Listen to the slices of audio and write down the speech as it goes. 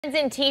Friends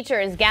and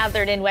teachers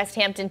gathered in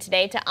Westhampton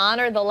today to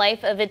honor the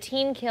life of a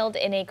teen killed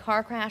in a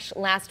car crash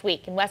last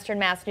week. And Western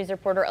Mass News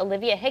reporter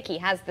Olivia Hickey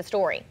has the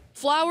story.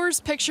 Flowers,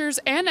 pictures,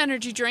 and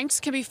energy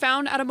drinks can be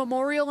found at a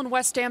memorial in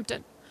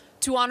Westhampton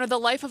to honor the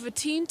life of a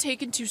teen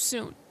taken too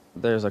soon.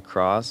 There's a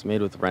cross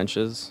made with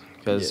wrenches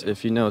because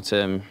if you know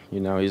Tim, you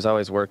know he's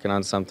always working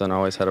on something,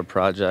 always had a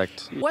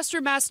project.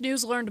 Western Mass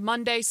News learned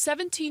Monday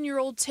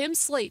 17-year-old Tim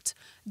Slate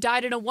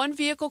died in a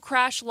one-vehicle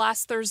crash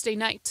last Thursday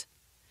night.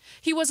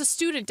 He was a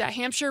student at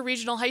Hampshire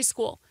Regional High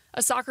School,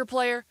 a soccer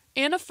player,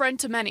 and a friend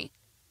to many.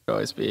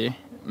 Always be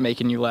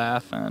making you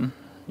laugh, and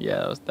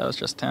yeah, that was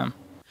just Tim.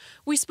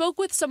 We spoke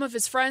with some of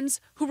his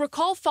friends who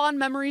recall fond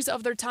memories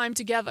of their time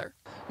together.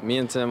 Me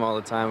and Tim all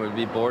the time would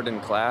be bored in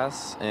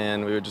class,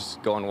 and we would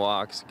just go on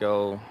walks,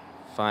 go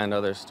find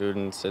other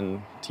students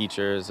and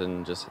teachers,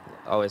 and just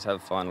always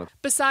have fun with.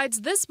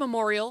 Besides this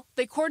memorial,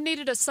 they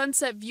coordinated a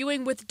sunset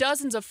viewing with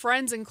dozens of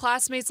friends and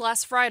classmates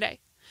last Friday.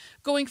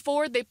 Going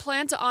forward, they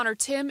plan to honor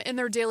Tim in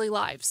their daily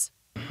lives.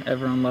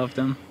 Everyone loved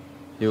him.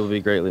 He will be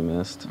greatly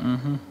missed.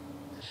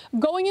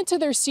 Going into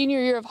their senior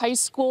year of high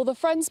school, the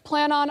friends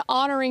plan on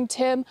honoring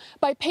Tim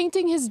by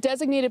painting his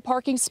designated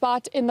parking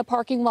spot in the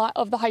parking lot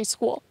of the high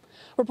school.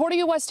 Reporting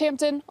in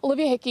Westhampton,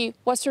 Olivia Hickey,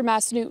 Western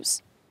Mass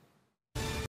News.